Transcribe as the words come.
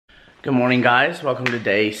Good morning, guys. Welcome to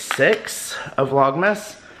day 6 of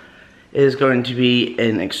Vlogmas. It is going to be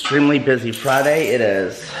an extremely busy Friday. It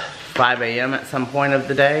is 5 a.m. at some point of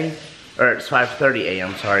the day, or it's 5:30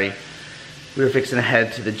 a.m., sorry. We were fixing to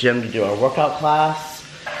head to the gym to do our workout class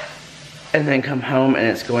and then come home, and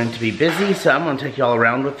it's going to be busy, so I'm going to take y'all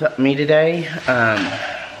around with me today.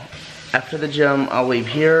 After the gym, I'll leave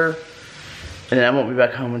here, and then I won't be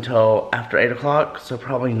back home until after 8 o'clock, so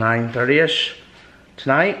probably 9:30ish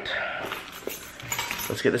tonight.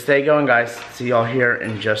 Let's get this day going, guys. See y'all here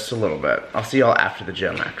in just a little bit. I'll see y'all after the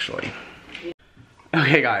gym, actually.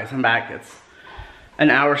 Okay, guys, I'm back. It's an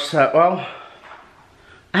hour so, well,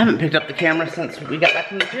 I haven't picked up the camera since we got back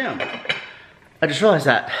from the gym. I just realized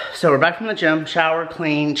that. So we're back from the gym, showered,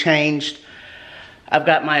 clean, changed. I've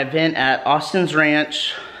got my event at Austin's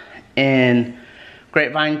Ranch in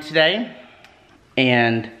Grapevine today,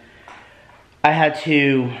 and I had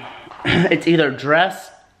to, it's either dress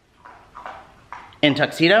in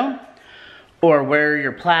tuxedo or wear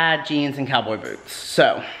your plaid jeans and cowboy boots.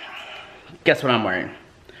 So, guess what I'm wearing?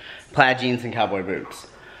 Plaid jeans and cowboy boots.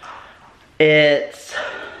 It's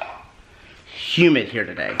humid here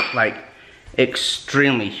today, like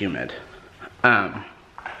extremely humid. We're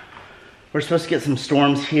supposed to get some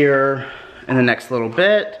storms here in the next little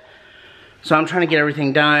bit. So I'm trying to get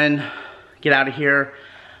everything done, get out of here.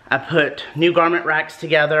 I put new garment racks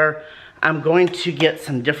together. I'm going to get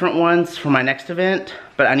some different ones for my next event,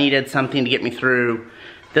 but I needed something to get me through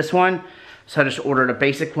this one. So I just ordered a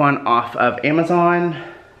basic one off of Amazon.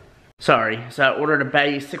 So I ordered a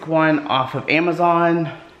basic one off of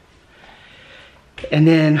Amazon. And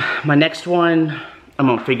then my next one, I'm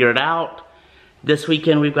gonna figure it out. This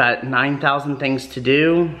weekend we've got 9,000 things to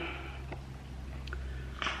do.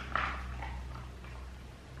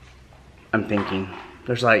 I'm thinking,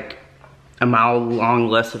 there's like a mile-long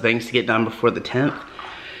list of things to get done before the 10th.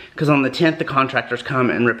 Because on the 10th, the contractors come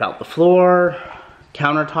and rip out the floor,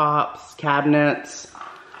 countertops, cabinets,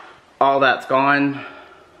 all that's gone.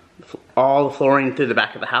 All the flooring through the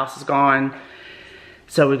back of the house is gone.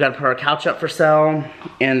 So we've got to put our couch up for sale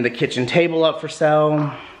and the kitchen table up for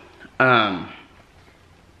sale. The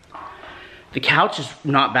couch is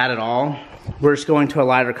not bad at all. We're just going to a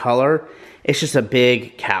lighter color. It's just a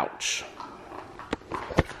big couch.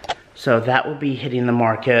 So that will be hitting the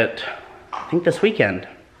market, I think this weekend.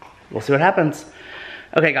 We'll see what happens.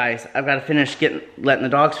 Okay, guys, I've got to finish letting the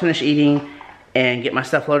dogs finish eating and get my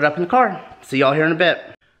stuff loaded up in the car. See y'all here in a bit.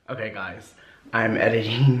 Okay, guys, I'm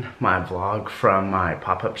editing my vlog from my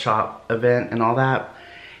pop-up shop event and all that,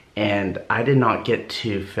 and I did not get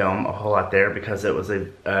to film a whole lot there because it was a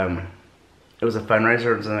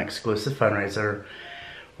fundraiser. It was an exclusive fundraiser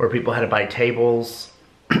where people had to buy tables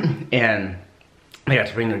and they got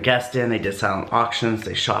to bring their guests in. They did silent auctions.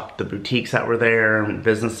 They shopped the boutiques that were there and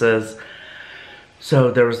businesses.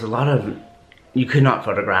 So there was a lot of, you could not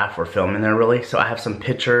photograph or film in there really. So I have some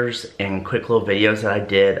pictures and quick little videos that I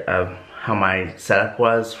did of how my setup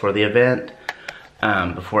was for the event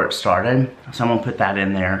before it started. So I'm gonna put that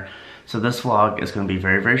in there. So this vlog is gonna be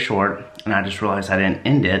very, very short. And I just realized I didn't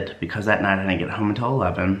end it because that night I didn't get home until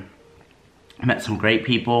 11. I met some great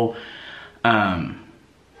people.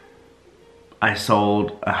 I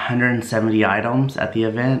sold 170 items at the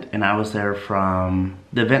event, and I was there from,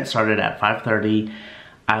 the event started at 5:30.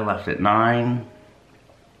 I left at 9.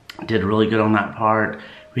 Did really good on that part.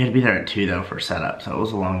 We had to be there at 2 though for setup, so it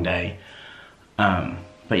was a long day.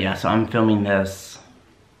 But yeah, so I'm filming this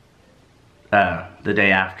the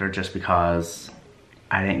day after just because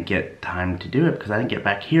I didn't get time to do it because I didn't get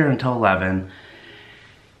back here until 11,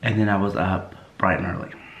 and then I was up bright and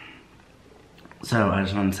early. So I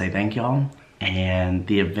just want to say thank y'all. And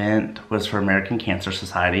the event was for American Cancer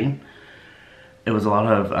Society. It was a lot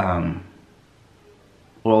of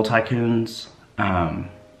oil tycoons, high-end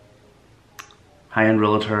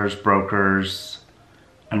realtors, brokers.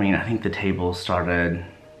 I mean, I think the table started,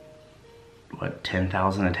 what,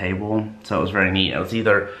 10,000 a table? So it was very neat. It was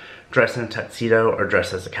either dress in a tuxedo or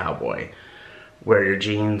dress as a cowboy. Wear your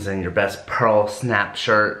jeans and your best pearl snap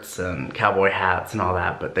shirts and cowboy hats and all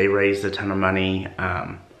that, but they raised a ton of money.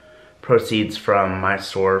 Proceeds from my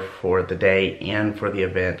store for the day and for the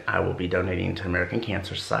event I will be donating to American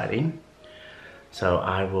Cancer Society. So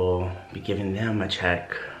I will be giving them a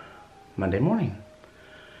check Monday morning.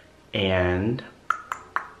 And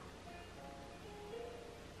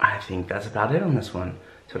I think that's about it on this one.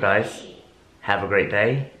 So guys, have a great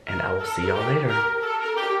day and I will see y'all later.